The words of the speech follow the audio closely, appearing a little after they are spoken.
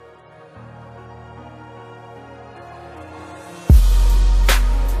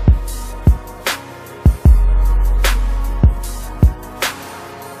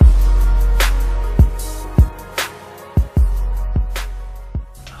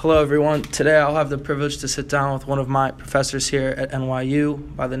Hello, everyone. Today I'll have the privilege to sit down with one of my professors here at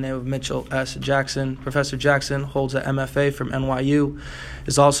NYU by the name of Mitchell S. Jackson. Professor Jackson holds an MFA from NYU,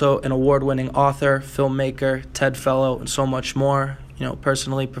 is also an award-winning author, filmmaker, TED Fellow, and so much more.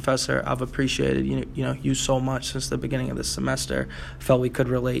 Personally, Professor, I've appreciated you so much since the beginning of this semester. I felt we could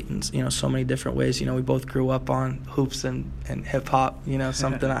relate in so many different ways. We both grew up on hoops and hip hop.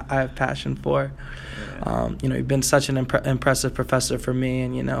 Something I have passion for. You've been such an impressive professor for me,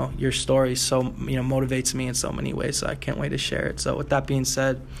 and your story motivates me in so many ways. So I can't wait to share it. So with that being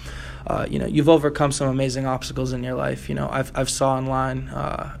said, you've overcome some amazing obstacles in your life. I've saw online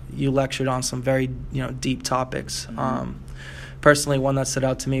you lectured on some very deep topics. Personally, one that stood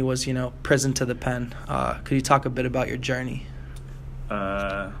out to me was, prison to the pen. Could you talk a bit about your journey?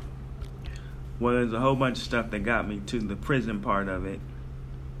 Well, there's a whole bunch of stuff that got me to the prison part of it.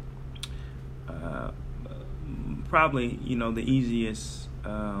 Probably, the easiest,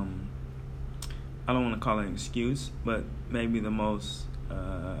 I don't want to call it an excuse, but maybe the most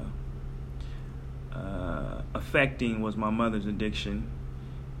affecting was my mother's addiction,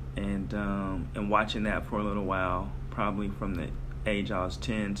 and watching that for a little while. Probably from the age I was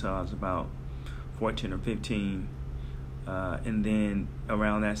 10 till I was about 14 or 15. And then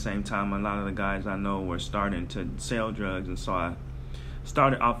around that same time, a lot of the guys I know were starting to sell drugs. And so I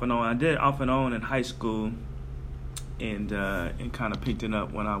started off and on. I did off and on in high school and kind of picked it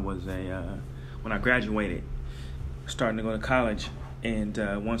up when I was when I graduated, starting to go to college. And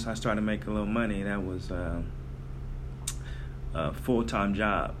once I started making a little money, that was a full-time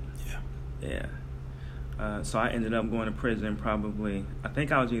job. Yeah. So I ended up going to prison probably, I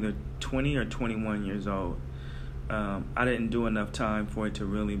think I was either 20 or 21 years old. I didn't do enough time for it to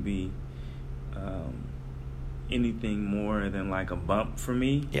really be anything more than like a bump for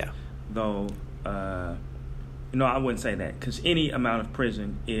me. Yeah. Though, I wouldn't say that, because any amount of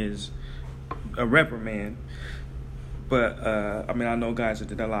prison is a reprimand. But, I know guys that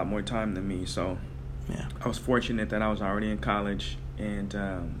did a lot more time than me. So yeah. I was fortunate that I was already in college and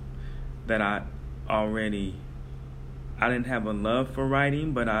that I didn't have a love for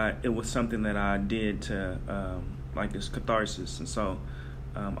writing, but it was something that I did to like this catharsis, and so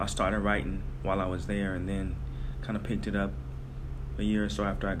I started writing while I was there, and then kind of picked it up a year or so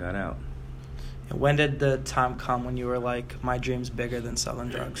after I got out. And when did the time come when you were like, my dream's bigger than selling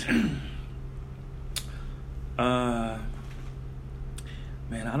drugs? Man,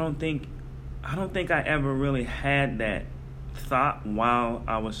 I don't think I ever really had that thought while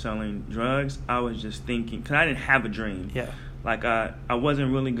I was selling drugs. I was just thinking, because I didn't have a dream. Yeah. Like I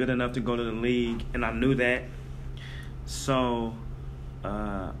wasn't really good enough to go to the league, and I knew that. So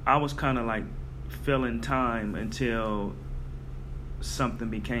I was kind of like filling time until something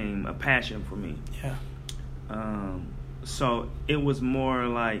became a passion for me. Yeah. So it was more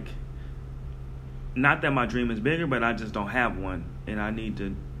like, not that my dream is bigger, but I just don't have one, and I need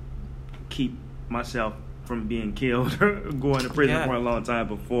to keep myself from being killed or going to prison for a long time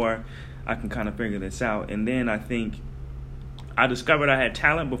before I can kind of figure this out. And then I think I discovered I had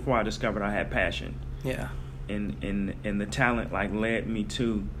talent before I discovered I had passion. Yeah. And the talent like led me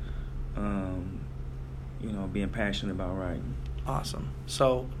to being passionate about writing. Awesome.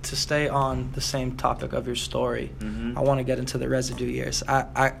 So to stay on the same topic of your story, I want to get into the Residue Years.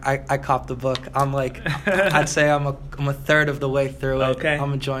 I copped the book. I'm like, I'd say I'm a third of the way through it. Okay.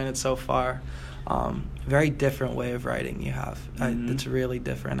 I'm enjoying it so far. Very different way of writing you have. It's really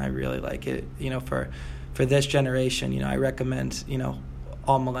different. I really like it. For this generation, I recommend,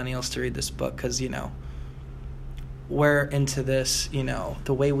 all millennials to read this book, because, we're into this,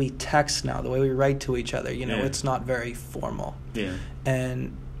 the way we text now, the way we write to each other, it's not very formal. Yeah.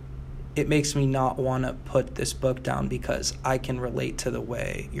 And it makes me not want to put this book down, because I can relate to the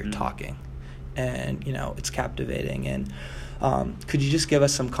way you're talking, and, it's captivating. And could you just give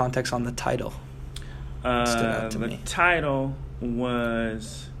us some context on the title? The title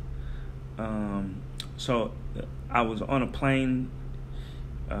was, so I was on a plane.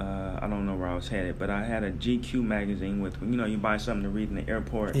 I don't know where I was headed, but I had a GQ magazine with, you buy something to read in the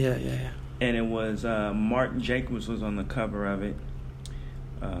airport. Yeah. And it was, Mark Jacobs was on the cover of it.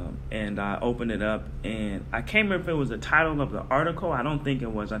 And I opened it up, and I can't remember if it was the title of the article. I don't think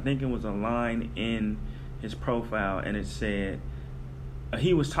it was. I think it was a line in his profile, and it said,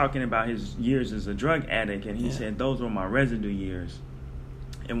 he was talking about his years as a drug addict, and he said, those were my residue years.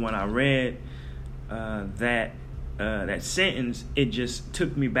 And when I read that sentence, it just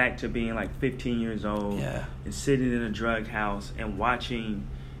took me back to being like 15 years old and sitting in a drug house and watching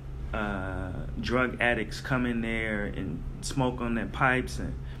drug addicts come in there and smoke on their pipes,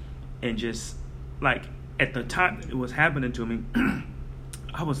 and just like at the time it was happening to me,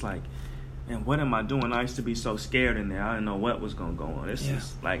 I was like, man, what am I doing? I used to be so scared in there. I didn't know what was going to go on. This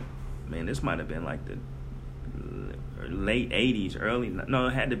is like, man, this might have been like the late 80s,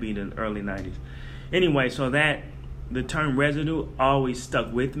 it had to be the early 90s. Anyway, so the term residue always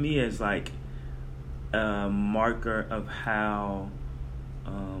stuck with me as like a marker of how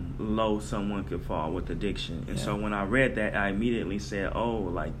low someone could fall with addiction. And so when I read that, I immediately said, oh,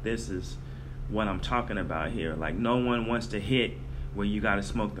 like this is what I'm talking about here. Like no one wants to hit where you got to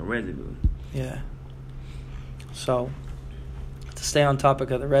smoke the residue. Yeah. So to stay on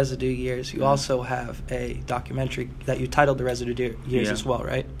topic of the Residue Years, you also have a documentary that you titled The Residue Years as well,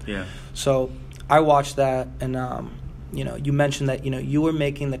 right? Yeah. So I watched that, and you mentioned that you were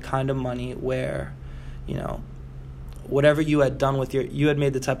making the kind of money where, whatever you had done with you had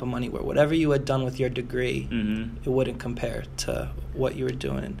made the type of money where whatever you had done with your degree, it wouldn't compare to what you were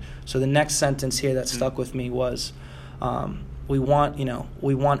doing. And so the next sentence here that stuck with me was, we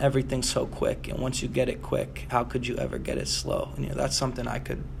want everything so quick, and once you get it quick, how could you ever get it slow? And that's something I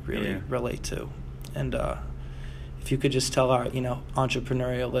could really relate to. And if you could just tell our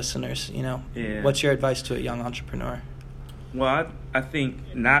entrepreneurial listeners, what's your advice to a young entrepreneur? Well, I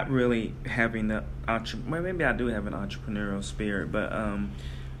think not really having the maybe I do have an entrepreneurial spirit, but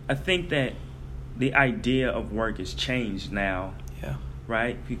I think that the idea of work has changed now. Yeah.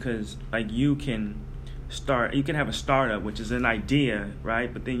 Right? Because like you can have a startup, which is an idea,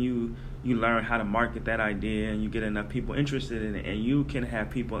 right? But then you learn how to market that idea, and you get enough people interested in it, and you can have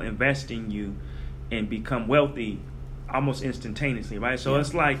people invest in you and become wealthy almost instantaneously, right? So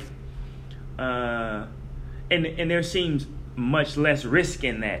it's like, and there seems much less risk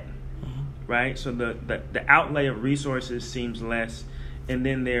in that, right? So the outlay of resources seems less, and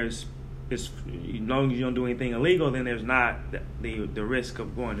then there's as long as you don't do anything illegal, then there's not the risk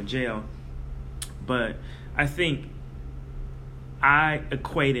of going to jail. But I think I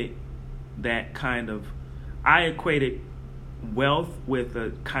equated wealth with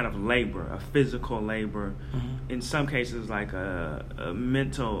a kind of labor, a physical labor, in some cases like a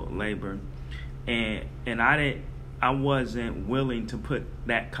mental labor, and I wasn't willing to put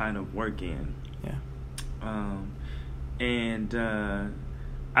that kind of work in.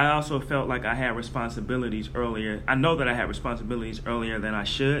 I also felt like I had responsibilities earlier. I know that I had responsibilities earlier than I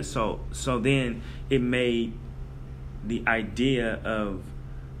should. So then it made the idea of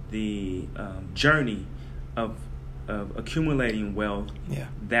the journey of accumulating wealth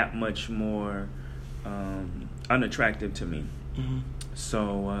that much more unattractive to me.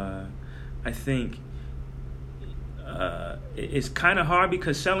 So I think it's kind of hard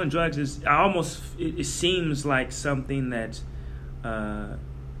because selling drugs it seems like something that's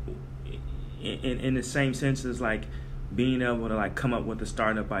in the same sense as like being able to like come up with a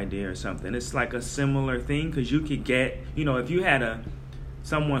startup idea or something. It's like a similar thing because you could get, if you had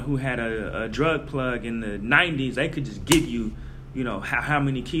someone who had a drug plug in the 90s, they could just give you, how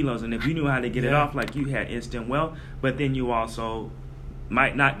many kilos, and if you knew how to get it off, like you had instant wealth. But then you also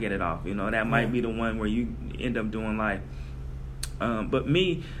might not get it off. That might be the one where you end up doing life. But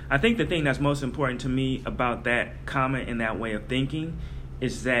me, I think the thing that's most important to me about that comment and that way of thinking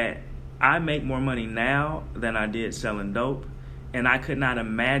is that I make more money now than I did selling dope, and I could not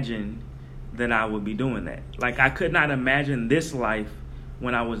imagine that I would be doing that. Like, I could not imagine this life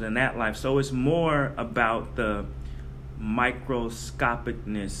when I was in that life. So it's more about the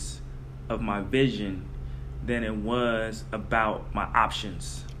microscopicness of my vision than it was about my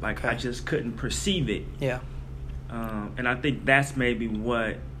options. Like, I just couldn't perceive it. Yeah. And I think that's maybe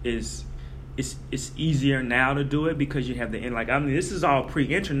what is... It's easier now to do it because you have this is all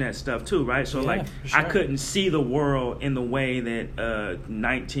pre-internet stuff too, right? So sure. I couldn't see the world in the way that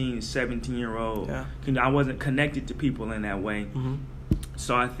 19, 17-year-old I wasn't connected to people in that way.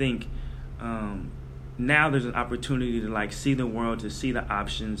 So I think now there's an opportunity to see the world, to see the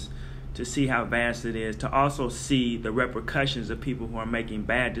options, to see how vast it is, to also see the repercussions of people who are making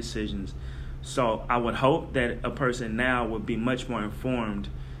bad decisions. So I would hope that a person now would be much more informed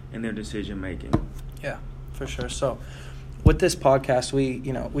in their decision making. Yeah, for sure. So with this podcast,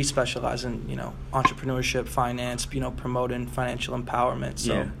 we specialize in entrepreneurship, finance, promoting financial empowerment.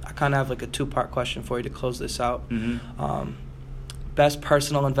 So I kind of have a 2-part question for you to close this out. Best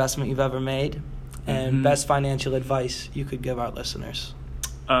personal investment you've ever made, and best financial advice you could give our listeners.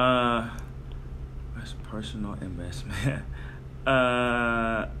 Best personal investment.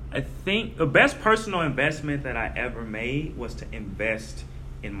 I think the best personal investment that I ever made was to invest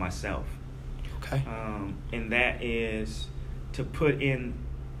in myself. Okay. And that is to put in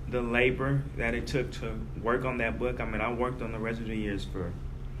the labor that it took to work on that book. I mean, I worked on the Residue Years for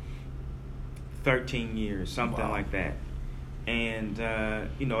 13 years, something like that. And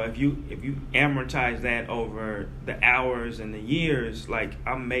if you amortize that over the hours and the years, like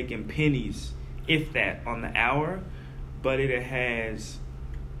I'm making pennies, if that, on the hour, but it has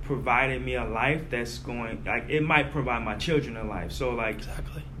provided me a life that's going, like, it might provide my children a life. So like,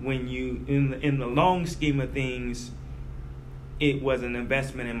 exactly, when you in the long scheme of things, it was an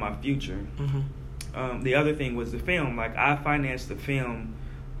investment in my future. Mm-hmm. The other thing was the film. Like, I financed the film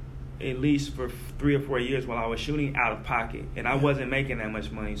at least for 3 or 4 years while I was shooting out of pocket, and I wasn't making that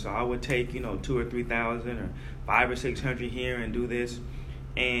much money. So I would take $2,000 or $3,000 or $500 or $600 here and do this,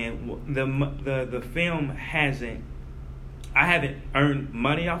 and the film I haven't earned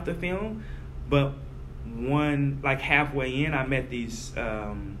money off the film, but halfway in, I met these,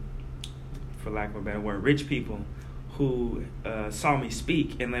 for lack of a better word, rich people who saw me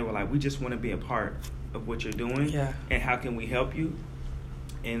speak, and they were like, "We just want to be a part of what you're doing, and how can we help you?"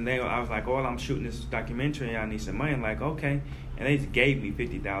 And I was like, "Oh, I'm shooting this documentary. I need some money." I'm like, "Okay," and they just gave me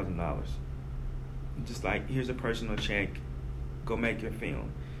 $50,000, just like, "Here's a personal check. Go make your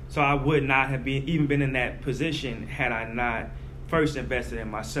film." So I would not have even been in that position had I not first invested in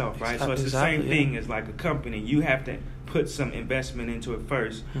myself, right? So it's the same thing as like a company. You have to put some investment into it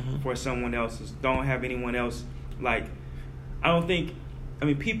first before someone else. Don't have anyone else. Like,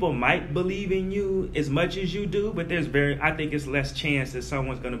 people might believe in you as much as you do, but I think it's less chance that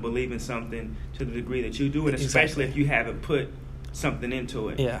someone's going to believe in something to the degree that you do, and especially if you haven't put something into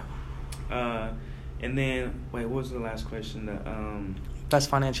it. Yeah. And then, what was the last question? Best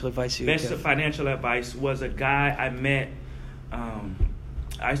financial advice you Best give. financial advice was a guy I met.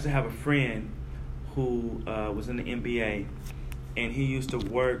 I used to have a friend who was in the NBA, and he used to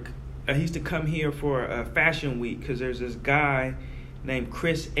work. He used to come here for a fashion week because there's this guy named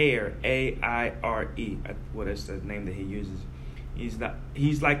Chris Aire, A-I-R-E. What is the name that he uses?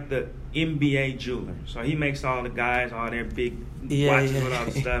 He's like the NBA jeweler. So he makes all the guys all their big watches with all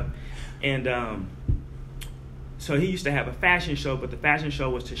the stuff. And so he used to have a fashion show, but the fashion show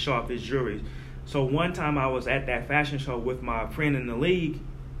was to show off his jewelry. So one time I was at that fashion show with my friend in the league,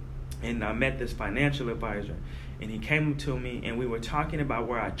 and I met this financial advisor. And he came to me, and we were talking about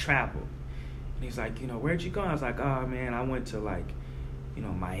where I traveled. And he's like, "Where'd you go?" I was like, "Oh, man, I went to,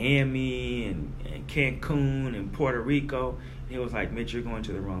 Miami and Cancun and Puerto Rico." And he was like, "Mitch, you're going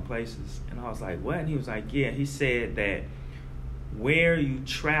to the wrong places." And I was like, "What?" And he was like, "Yeah." He said that where you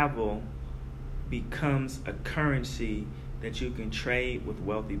travel becomes a currency that you can trade with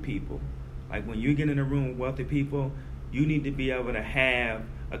wealthy people. Like, when you get in a room with wealthy people, you need to be able to have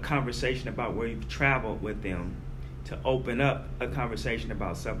a conversation about where you've traveled with them to open up a conversation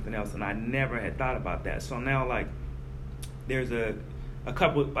about something else." And I never had thought about that. So now, there's a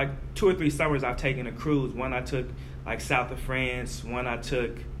couple, 2 or 3 summers I've taken a cruise. One I took, south of France. One I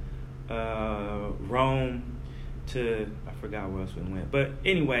took Rome to, I forgot where else we went. But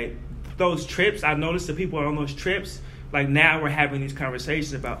anyway, those trips, I noticed the people on those trips, now we're having these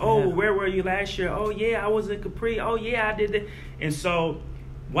conversations about, where were you last year? Oh, yeah, I was in Capri. Oh, yeah, I did that. And so,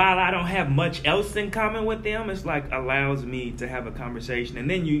 while I don't have much else in common with them, it's allows me to have a conversation, and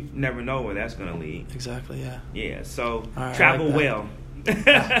then you never know where that's going to lead. Exactly, yeah. Yeah, so travel well.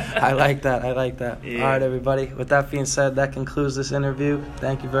 I like that. Yeah. All right, everybody. With that being said, that concludes this interview.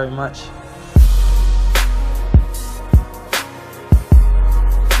 Thank you very much.